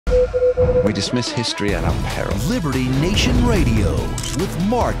We dismiss history at our peril. Liberty Nation Radio with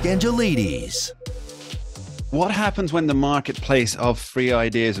Mark Angelides. What happens when the marketplace of free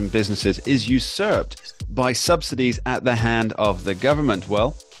ideas and businesses is usurped by subsidies at the hand of the government?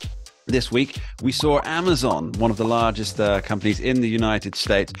 Well, this week, we saw Amazon, one of the largest companies in the United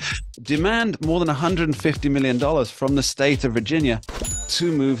States, demand more than $150 million from the state of Virginia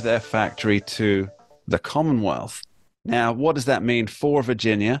to move their factory to the Commonwealth. Now, what does that mean for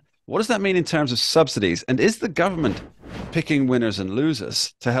Virginia? What does that mean in terms of subsidies? And is the government picking winners and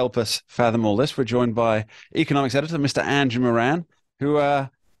losers? To help us fathom all this, we're joined by economics editor, Mr. Andrew Moran, who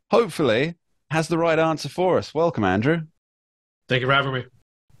hopefully has the right answer for us. Welcome, Andrew. Thank you for having me.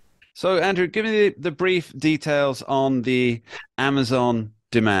 So, Andrew, give me the brief details on the Amazon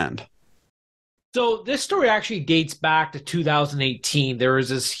demand. So this story actually dates back to 2018. There was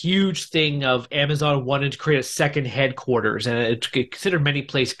this huge thing of Amazon wanted to create a second headquarters, and it considered many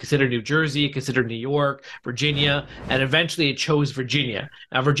places, considered New Jersey, considered New York, Virginia, and eventually it chose Virginia.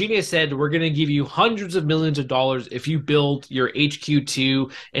 Now, Virginia said, we're going to give you hundreds of millions of dollars if you build your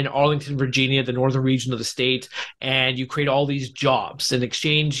HQ2 in Arlington, Virginia, the northern region of the state, and you create all these jobs. In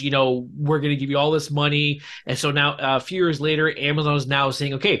exchange, we're going to give you all this money. And so now, a few years later, Amazon is now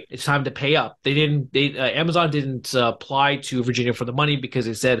saying, okay, it's time to pay up. Amazon didn't apply to Virginia for the money because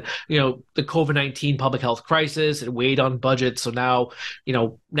they said, the COVID-19 public health crisis, it weighed on budget. So now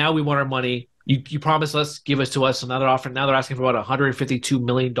we want our money. You promised us, give us to us. So now they're asking for about $152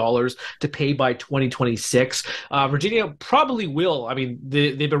 million to pay by 2026. Virginia probably will. I mean,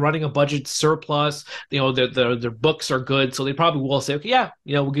 they've been running a budget surplus. Their books are good, so they probably will say, okay, yeah,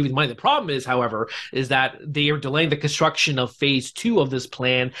 we'll give you the money. The problem is, however, is that they are delaying the construction of phase 2 of this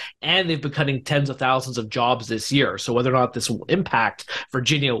plan, and they've been cutting tens of thousands of jobs this year. So whether or not this will impact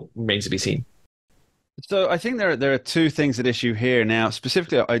Virginia remains to be seen. So I think there are two things at issue here. Now,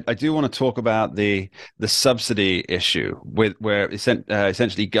 specifically, I do want to talk about the subsidy issue, where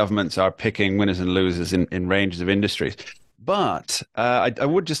essentially governments are picking winners and losers in ranges of industries. But I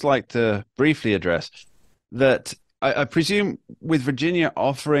would just like to briefly address that I presume with Virginia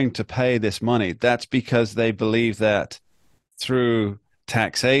offering to pay this money, that's because they believe that through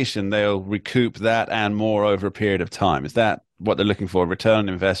taxation, they'll recoup that and more over a period of time. Is that what they're looking for, return on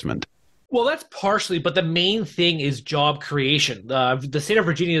investment? Well, that's partially, but the main thing is job creation. The state of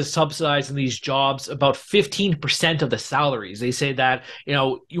Virginia is subsidizing these jobs about 15% of the salaries. They say that,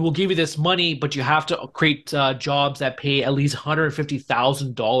 you will give you this money, but you have to create jobs that pay at least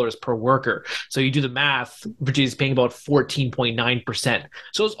 $150,000 per worker. So you do the math, Virginia is paying about 14.9%.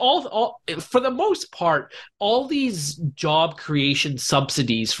 So it's all, for the most part, all these job creation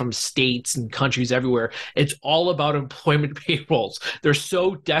subsidies from states and countries everywhere, it's all about employment payrolls. They're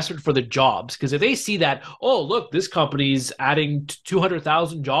so desperate for the jobs because if they see that, oh, look, this company's adding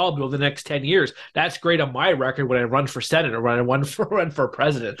 200,000 jobs over the next 10 years, that's great on my record when I run for Senate or when I run for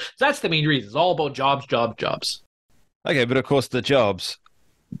president. So that's the main reason. It's all about jobs, jobs, jobs. Okay, but of course the jobs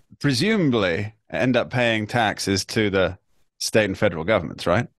presumably end up paying taxes to the state and federal governments,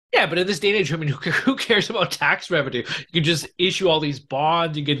 right? Yeah, but in this day and age, I mean, who cares about tax revenue? You can just issue all these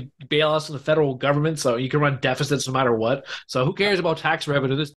bonds. You can bail us from the federal government, so you can run deficits no matter what. So who cares about tax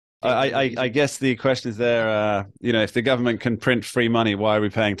revenue? I guess the question is there, if the government can print free money, why are we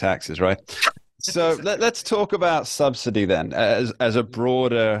paying taxes, right? So let's talk about subsidy then as a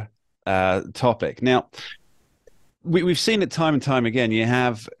broader topic. Now, we've seen it time and time again. You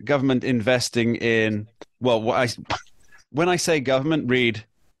have government investing in, when I say government, read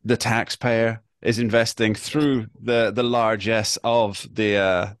the taxpayer is investing through the largesse of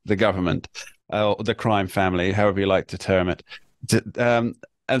the government, the crime family, however you like to term it.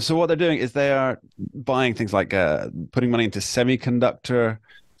 And so what they're doing is they are buying things like putting money into semiconductor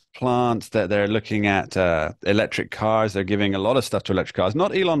plants, that they're looking at electric cars. They're giving a lot of stuff to electric cars.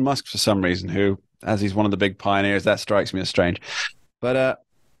 Not Elon Musk for some reason, who, as he's one of the big pioneers, that strikes me as strange. But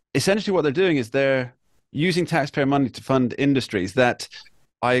essentially what they're doing is they're using taxpayer money to fund industries that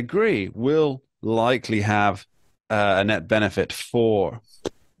I agree will likely have a net benefit for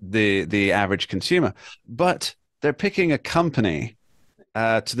the average consumer. But they're picking a company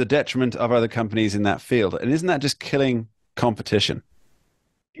to the detriment of other companies in that field. And isn't that just killing competition?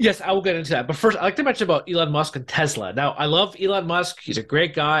 Yes, I will get into that. But first, I'd like to mention about Elon Musk and Tesla. Now, I love Elon Musk. He's a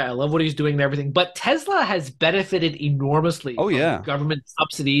great guy. I love what he's doing and everything. But Tesla has benefited enormously from government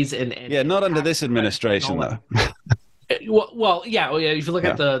subsidies. And not under this administration, though. Yeah. If you look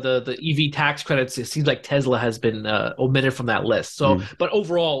Yeah. at the EV tax credits, it seems like Tesla has been omitted from that list. So, Mm. but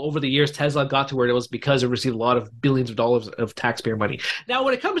overall, over the years, Tesla got to where it was because it received a lot of billions of dollars of taxpayer money. Now,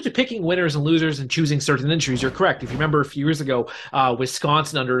 when it comes to picking winners and losers and choosing certain industries, you're correct. If you remember a few years ago,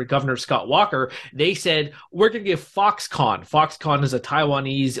 Wisconsin under Governor Scott Walker, they said we're going to give Foxconn. Foxconn is a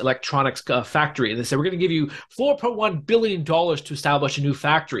Taiwanese electronics factory, and they said we're going to give you $4.1 billion to establish a new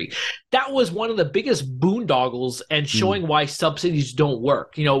factory. That was one of the biggest boondoggles and Mm. showing why subsidies don't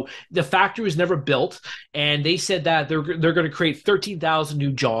work. The factory was never built, and they said that they're going to create 13,000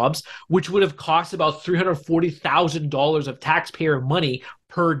 new jobs, which would have cost about $340,000 of taxpayer money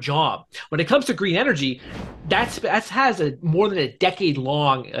per job. When it comes to green energy, that has a more than a decade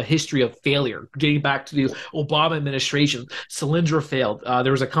long history of failure, dating back to the Obama administration. Solyndra failed.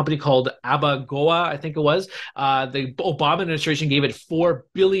 There was a company called Abagoa, I think it was. The Obama administration gave it $4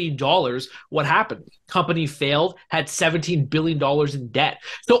 billion. What happened? Company failed, had $17 billion in debt.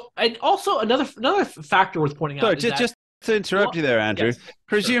 So, and also another factor worth pointing out So just to interrupt you there, Andrew, yes,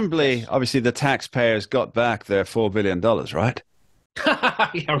 presumably, yes. obviously, the taxpayers got back their $4 billion, right?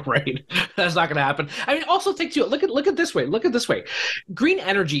 Yeah, right. That's not going to happen. I mean, also think too. Look at this way. Look at this way. Green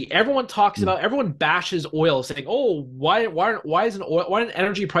energy. Everyone talks Mm. about. Everyone bashes oil, saying, "Oh, why isn't oil? Why aren't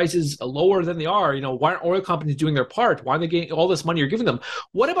energy prices lower than they are? Why aren't oil companies doing their part? Why are they getting all this money you're giving them?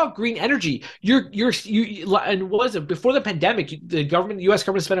 What about green energy? And what is it before the pandemic? The U.S.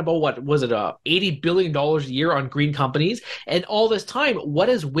 government spent about what was it, $80 billion a year on green companies, and all this time, what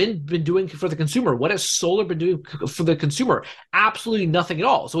has wind been doing for the consumer? What has solar been doing for the consumer? Absolutely nothing at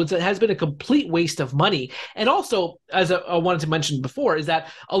all. So it has been a complete waste of money. And also, as I wanted to mention before, is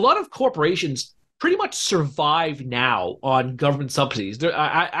that a lot of corporations pretty much survive now on government subsidies.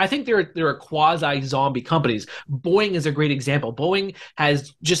 I think there are quasi-zombie companies. Boeing is a great example. Boeing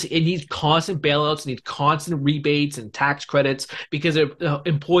it needs constant bailouts, needs constant rebates and tax credits because it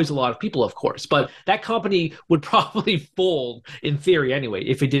employs a lot of people, of course. But that company would probably fold in theory anyway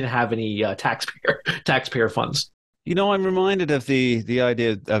if it didn't have any taxpayer funds. I'm reminded of the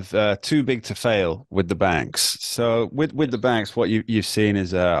idea of too big to fail with the banks. So with the banks, what you've seen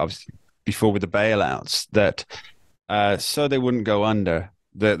is obviously before with the bailouts that so they wouldn't go under,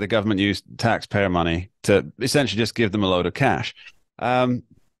 the government used taxpayer money to essentially just give them a load of cash.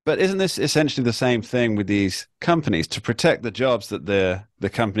 But isn't this essentially the same thing with these companies to protect the jobs that the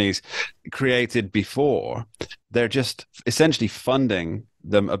companies created before? They're just essentially funding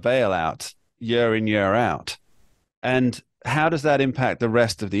them a bailout year in, year out. And how does that impact the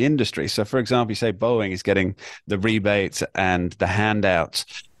rest of the industry? So, for example, you say Boeing is getting the rebates and the handouts.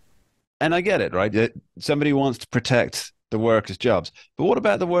 And I get it, right? Somebody wants to protect the workers' jobs. But what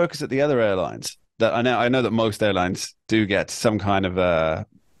about the workers at the other airlines? That I know that most airlines do get some kind of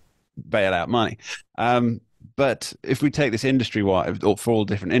bailout money. But if we take this industry-wide, or for all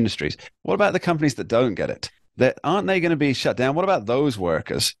different industries, what about the companies that don't get it? Aren't they going to be shut down? What about those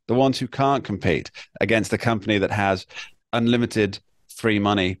workers, the ones who can't compete against a company that has unlimited free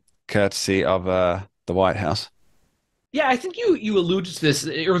money, courtesy of the White House? Yeah, I think you alluded to this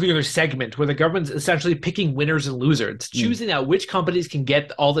earlier in the segment where the government's essentially picking winners and losers. It's choosing out which companies can get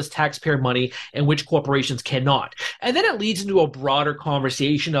all this taxpayer money and which corporations cannot. And then it leads into a broader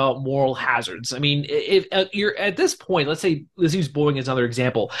conversation about moral hazards. I mean, if you're at this point, let's use Boeing as another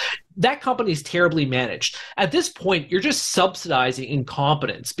example. That company is terribly managed. At this point, you're just subsidizing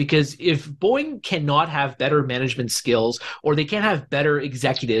incompetence because if Boeing cannot have better management skills or they can't have better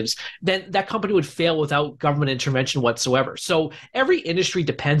executives, then that company would fail without government intervention whatsoever. So every industry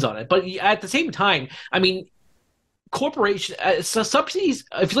depends on it. But at the same time, I mean, subsidies,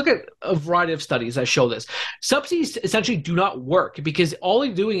 if you look at a variety of studies that show this, subsidies essentially do not work because all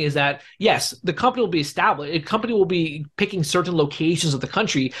they're doing is that, yes, the company will be established, a company will be picking certain locations of the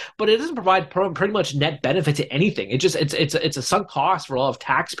country, but it doesn't provide pretty much net benefit to anything. It's a sunk cost for a lot of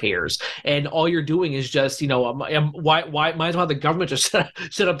taxpayers, and all you're doing is just why might as well have the government just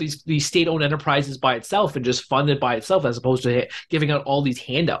set up these state-owned enterprises by itself and just fund it by itself as opposed to giving out all these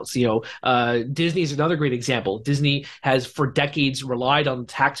handouts. Disney is another great example. Disney has for decades relied on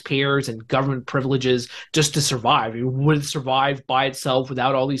taxpayers and government privileges just to survive. It would survive by itself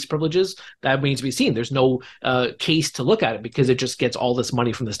without all these privileges. That remains to be seen. There's no case to look at it because it just gets all this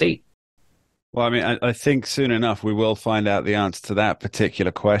money from the state. Well, I mean, I think soon enough we will find out the answer to that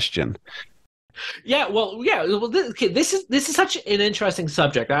particular question. Yeah, well, yeah, well, this is such an interesting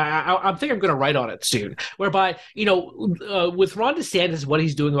subject. I think I'm going to write on it soon. Whereby, with Ron DeSantis, what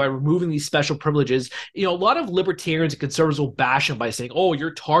he's doing by removing these special privileges, a lot of libertarians and conservatives will bash him by saying, "Oh,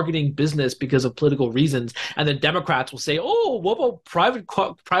 you're targeting business because of political reasons," and then Democrats will say, "Oh, what about private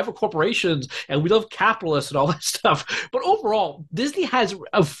corporations? And we love capitalists and all that stuff." But overall, Disney has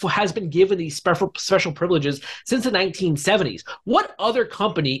been given these special privileges since the 1970s. What other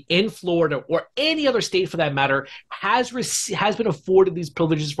company in Florida or any other state for that matter has been afforded these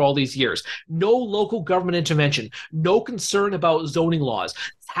privileges for all these years? No local government intervention, no concern about zoning laws,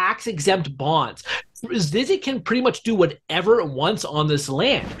 tax exempt bonds. Disney can pretty much do whatever it wants on this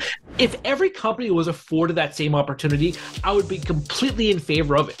land. If every company was afforded that same opportunity, I would be completely in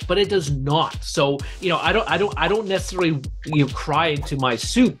favor of it, but it does not. So, I don't necessarily cry into my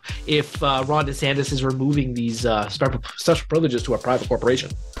soup if Ron DeSantis is removing these special privileges to a private corporation.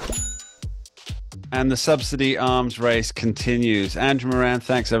 And the subsidy arms race continues. Andrew Moran,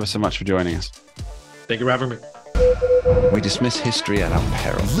 thanks ever so much for joining us. Thank you for having me. We dismiss history at our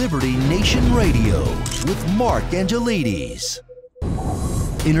peril. Liberty Nation Radio with Mark Angelides.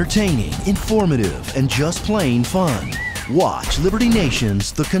 Entertaining, informative, and just plain fun. Watch Liberty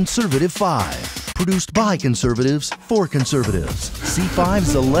Nation's The Conservative 5. Produced by conservatives for conservatives.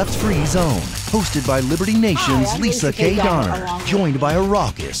 C5's The Left Free Zone. Hosted by Liberty Nation's Lisa K. Donner. Joined by a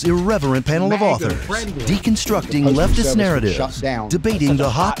raucous, irreverent panel of authors. Deconstructing leftist narratives. Debating the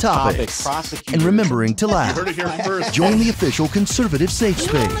hot topics. And remembering to laugh. Join the official conservative safe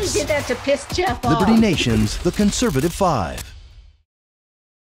space. You only did that to piss Jeff off. Liberty Nation's The Conservative 5.